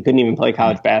redshirting. He couldn't even play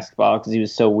college basketball because he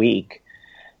was so weak,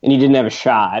 and he didn't have a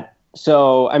shot.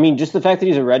 So, just the fact that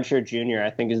he's a redshirt junior,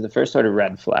 I think, is the first sort of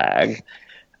red flag.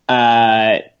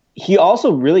 He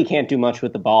also really can't do much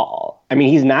with the ball.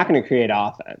 He's not going to create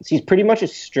offense. He's pretty much a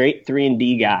straight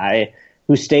 3-and-D guy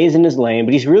who stays in his lane,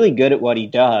 but he's really good at what he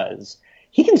does.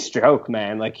 He can stroke,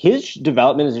 man. Like, his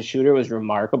development as a shooter was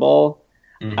remarkable.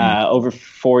 Over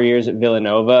 4 years at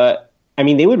Villanova.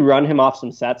 They would run him off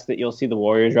some sets that you'll see the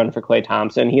Warriors run for Klay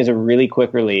Thompson. He has a really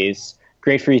quick release,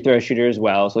 great free throw shooter as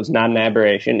well, so it's not an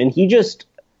aberration. And he just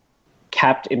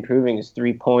kept improving his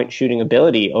 3-point shooting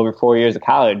ability over 4 years of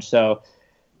college. So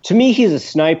to me, he's a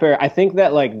sniper. I think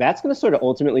that that's going to sort of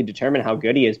ultimately determine how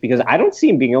good he is, because I don't see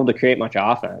him being able to create much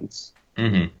offense.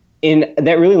 And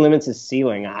that really limits his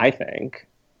ceiling, I think.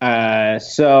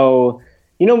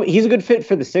 He's a good fit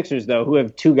for the Sixers, though, who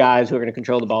have 2 guys who are going to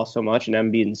control the ball so much, and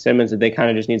Embiid and Simmons, that they kind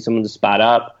of just need someone to spot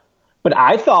up. But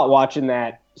I thought watching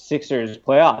that Sixers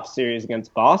playoff series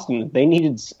against Boston, they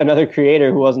needed another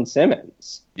creator who wasn't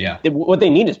Simmons. Yeah. What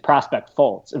they need is prospect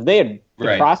Fultz. If they had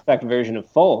the prospect version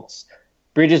of Fultz,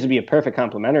 Bridges would be a perfect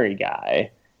complementary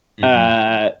guy.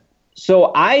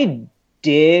 So I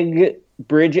dig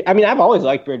Bridges. I've always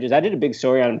liked Bridges. I did a big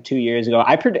story on him 2 years ago.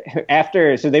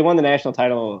 So they won the national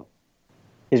title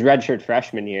his redshirt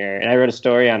freshman year, and I wrote a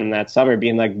story on him that summer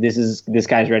being like, this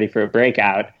guy's ready for a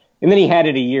breakout. And then he had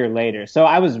it a year later. So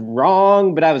I was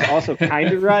wrong, but I was also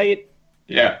kind of right.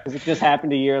 Yeah. Because it just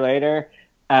happened a year later.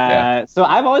 So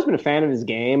I've always been a fan of his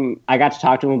game. I got to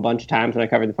talk to him a bunch of times when I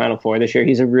covered the Final Four this year.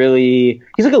 He's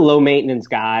like a low maintenance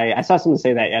guy. I saw someone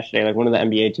say that yesterday. Like one of the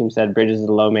NBA teams said Bridges is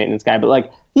a low maintenance guy, but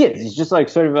like he is. He's just like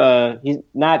sort of he's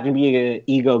not going to be an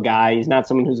ego guy. He's not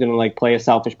someone who's going to like play a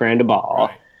selfish brand of ball.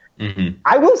 Right. Mm-hmm.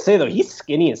 I will say though, he's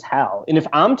skinny as hell. And if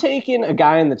I'm taking a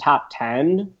guy in the top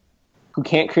 10 who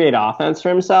can't create offense for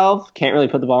himself, can't really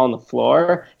put the ball on the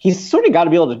floor, he's sort of got to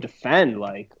be able to defend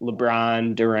like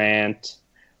LeBron, Durant,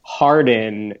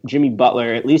 Harden, Jimmy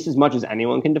Butler, at least as much as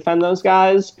anyone can defend those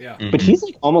guys. Yeah. Mm-hmm. But he's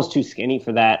like almost too skinny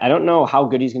for that. I don't know how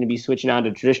good he's going to be switching on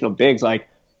to traditional bigs. Like,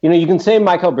 you can say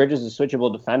Michael Bridges is a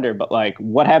switchable defender, but like,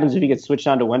 what happens if he gets switched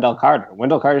on to Wendell Carter?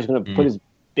 Wendell Carter's going to put his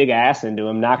big ass into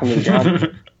him, knock him to the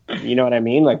ground. You know what I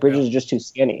mean? Like, Bridges is just too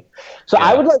skinny. So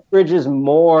I would like Bridges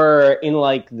more in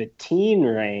like the teen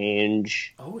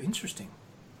range. Oh, interesting.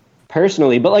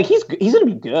 Personally, but like he's going to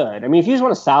be good. I mean, if you just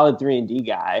want a solid 3-and-D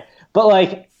guy, but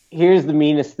like, here's the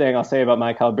meanest thing I'll say about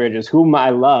Michael Bridges, whom I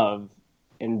love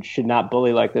and should not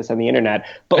bully like this on the internet.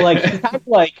 But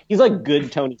like he's like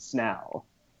good Tony Snell.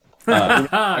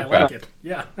 I like it.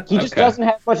 Yeah. He just doesn't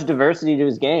have much diversity to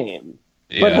his game.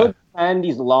 But he'll defend,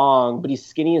 he's long, but he's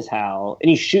skinny as hell. And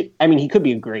he could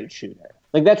be a great shooter.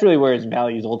 Like that's really where his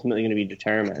value is ultimately going to be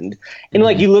determined. And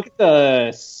like you look at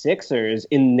the Sixers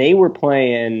and they were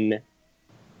playing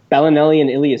Bellinelli and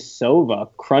Ilyasova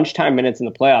crunch time minutes in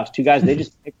the playoffs, two guys they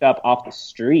just picked up off the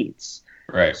streets.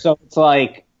 Right. So it's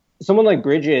like someone like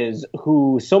Bridges,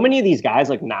 who so many of these guys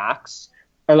like Knox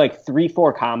are like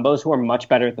 3-4 combos who are much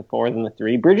better at the 4 than the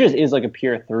 3. Bridges is like a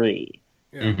pure 3,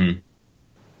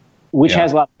 which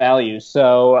has a lot of value.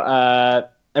 So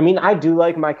I mean, I do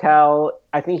like Michael.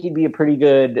 I think he'd be a pretty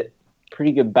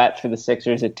good bet for the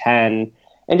Sixers at 10.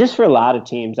 And just for a lot of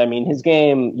teams, I mean, his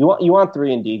game, you want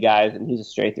 3-and-D guys, and he's a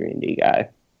straight 3-and-D guy.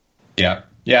 Yeah.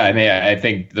 Yeah, I mean, I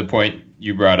think the point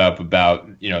you brought up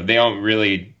about, they don't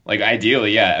really, like,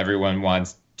 ideally, everyone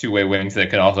wants two-way wings that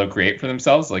can also create for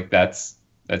themselves. Like, that's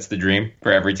the dream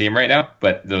for every team right now.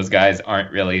 But those guys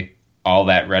aren't really all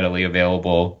that readily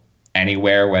available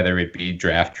anywhere, whether it be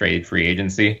draft, trade, free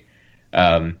agency.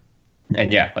 And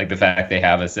like the fact they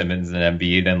have a Simmons and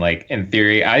Embiid, and like in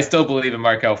theory, I still believe in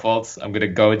Markelle Fultz. I'm going to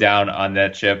go down on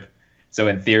that ship. So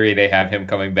in theory, they have him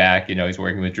coming back. He's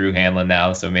working with Drew Hanlon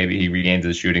now, so maybe he regains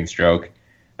his shooting stroke.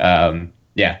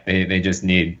 They just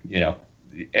need,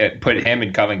 put him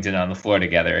and Covington on the floor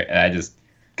together. And I just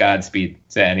Godspeed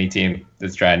to any team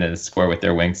that's trying to score with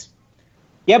their wings.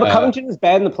 Yeah, but Covington was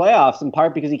bad in the playoffs in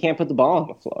part because he can't put the ball on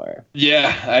the floor.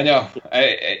 Yeah, I know.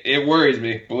 It worries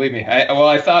me. Believe me.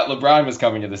 I thought LeBron was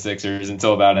coming to the Sixers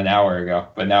until about an hour ago,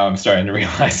 but now I'm starting to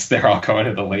realize they're all going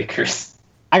to the Lakers.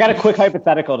 I got a quick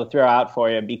hypothetical to throw out for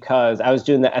you because I was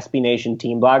doing the SB Nation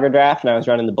team blogger draft and I was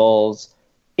running the Bulls.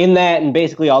 In that, and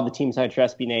basically all the teams I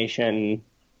trust SB Nation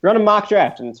run a mock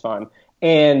draft, and it's fun.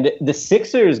 And the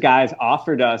Sixers guys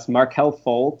offered us Markelle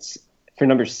Fultz for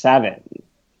number 7.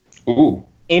 Ooh.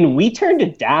 And we turned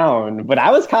it down, but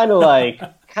I was kind of worried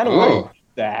about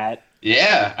that.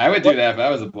 Yeah, I would do that if I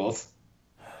was a Bulls.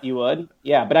 You would?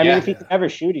 Yeah, but I mean, if he can ever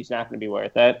shoot, he's not going to be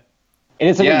worth it. And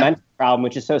it's like a mental problem,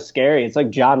 which is so scary. It's like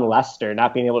John Lester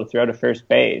not being able to throw to first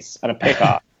base on a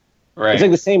pickoff. Right. It's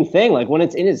like the same thing. Like when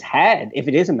it's in his head, if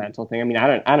it is a mental thing. I mean,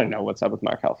 I don't know what's up with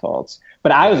Markelle Fultz,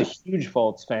 but I was a huge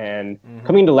Fultz fan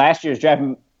coming into last year's draft.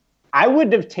 I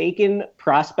would have taken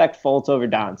prospect Fultz over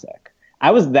Doncic.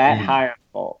 I was that high on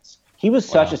Fultz. He was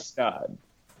such a stud.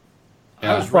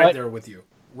 I was right there with you.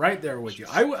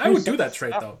 I would do that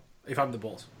trade, though, if I'm the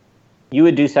Bulls. You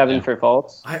would do 7 for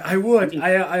Fultz? I would.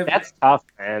 I mean, that's tough,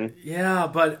 man. Yeah,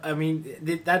 but, I mean,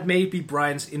 that may be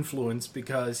Brian's influence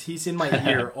because he's in my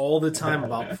ear all the time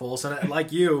about Fultz. And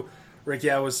like you, Ricky,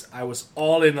 I was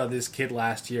all in on this kid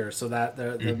last year, so that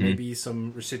there may be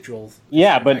some residual.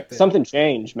 Yeah, but something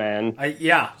changed, man.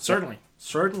 Certainly.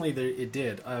 Certainly it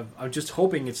did. I'm just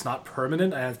hoping it's not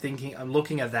permanent. I'm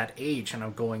looking at that age, and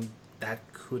I'm going, that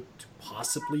could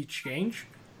possibly change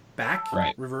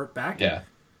revert back. Yeah.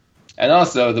 And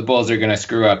also, the Bulls are going to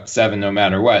screw up 7 no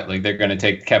matter what. Like, they're going to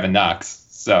take Kevin Knox.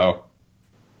 So,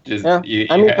 just...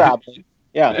 probably.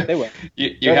 Yeah, they will.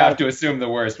 You have to assume the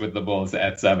worst with the Bulls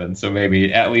at 7. So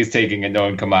maybe at least taking a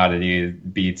known commodity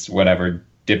beats whatever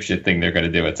dipshit thing they're going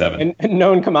to do at 7. A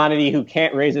known commodity who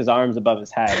can't raise his arms above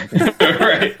his head.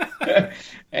 Right.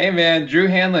 Hey, man, Drew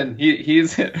Hanlon,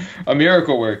 he's a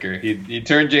miracle worker. He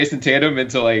turned Jason Tatum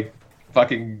into, like,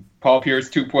 fucking Paul Pierce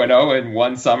 2.0 in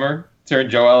one summer.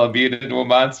 Turned Joel Embiid into a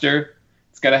monster.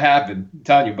 It's going to happen. I'm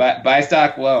telling you, buy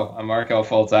stock low on Markelle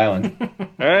Fultz Island.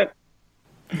 All right.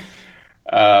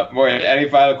 Morton, any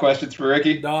final questions for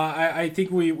Ricky? No, I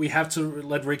think we have to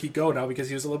let Ricky go now because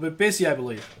he was a little bit busy, I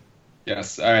believe.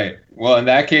 Yes. All right. Well, in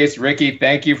that case, Ricky,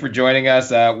 thank you for joining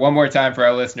us. One more time for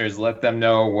our listeners, let them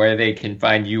know where they can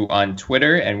find you on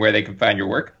Twitter and where they can find your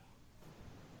work.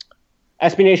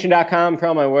 SBNation.com for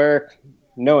all my work.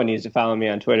 No one needs to follow me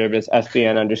on Twitter, but it's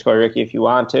SBN_Ricky if you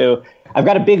want to. I've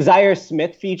got a big Zaire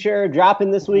Smith feature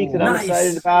dropping this week that I'm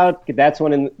excited about.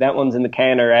 That one's in the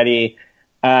can already.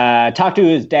 Talked to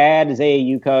his dad, his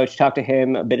AAU coach. Talked to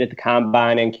him a bit at the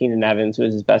Combine, and Keenan Evans, who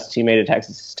was his best teammate at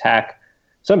Texas Tech.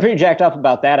 So I'm pretty jacked up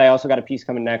about that. I also got a piece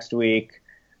coming next week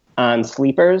on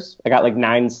sleepers. I got like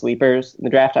 9 sleepers in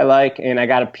the draft I like, and I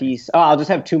got a piece. Oh, I'll just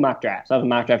have 2 mock drafts. I'll have a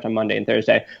mock draft on Monday and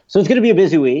Thursday. So it's going to be a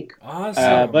busy week.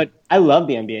 Awesome. But I love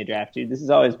the NBA draft, dude. This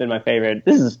has always been my favorite.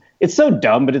 It's so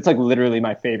dumb, but it's like literally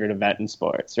my favorite event in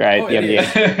sports, right? The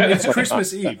NBA. It's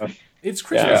Christmas Eve. It's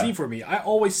Christmas Eve for me. I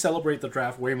always celebrate the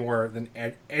draft way more than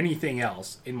anything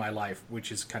else in my life,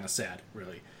 which is kind of sad,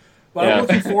 really. But I'm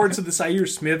looking forward to the Zaire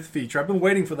Smith feature. I've been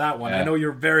waiting for that one. I know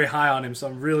you're very high on him, so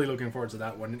I'm really looking forward to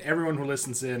that one. And everyone who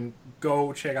listens in,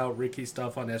 go check out Ricky's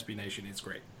stuff on SB Nation. It's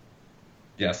great.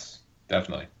 Yes,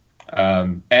 definitely.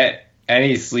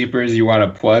 Any sleepers you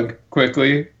want to plug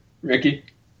quickly, Ricky?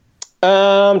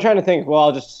 I'm trying to think. Well,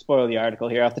 I'll just spoil the article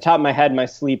here. Off the top of my head, my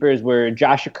sleepers were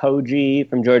Josh Okogie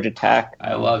from Georgia Tech.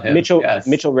 I love him.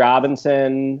 Mitchell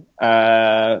Robinson,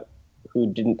 who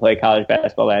didn't play college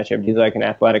basketball last year, but he's like an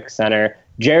athletic center.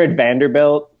 Jared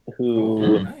Vanderbilt,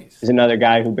 who is another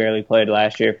guy who barely played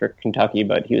last year for Kentucky,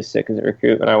 but he was sick as a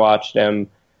recruit when I watched him.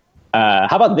 How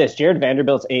about this? Jared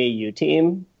Vanderbilt's AAU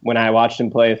team, when I watched him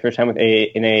play the first time in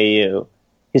AAU,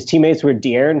 his teammates were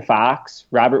De'Aaron Fox,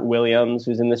 Robert Williams,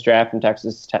 who's in this draft from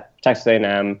Texas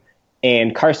A&M,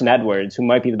 and Carson Edwards, who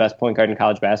might be the best point guard in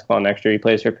college basketball next year. He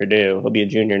plays for Purdue. He'll be a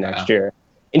junior next year.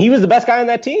 And he was the best guy on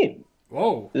that team.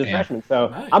 Whoa. As a freshman. So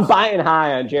nice. I'm buying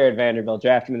high on Jared Vanderbilt.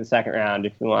 Draft him in the second round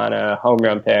if you want a home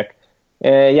run pick.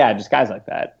 Just guys like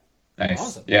that. Nice.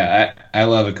 Awesome. Yeah, I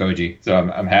love Okogie, so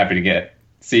I'm happy to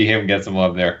see him get some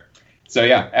love there. So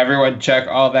yeah, everyone check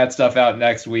all that stuff out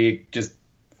next week. Just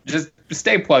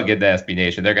stay plugged into SB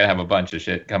Nation. They're going to have a bunch of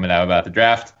shit coming out about the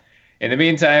draft. In the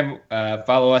meantime,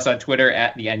 follow us on Twitter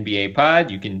at the NBA Pod.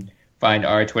 You can find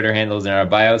our Twitter handles in our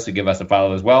bio, so give us a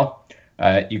follow as well.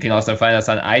 You can also find us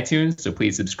on iTunes, so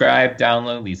please subscribe,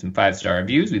 download, leave some 5-star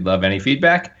reviews. We'd love any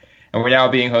feedback. And we're now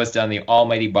being hosted on the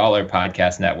Almighty Baller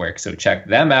Podcast Network, so check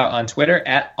them out on Twitter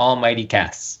at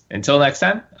AlmightyCasts. Until next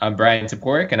time, I'm Brian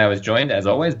Toporek, and I was joined, as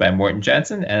always, by Morton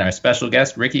Jensen and our special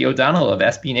guest, Ricky O'Donnell of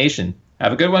SB Nation.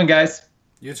 Have a good one, guys.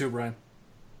 You too, Brian.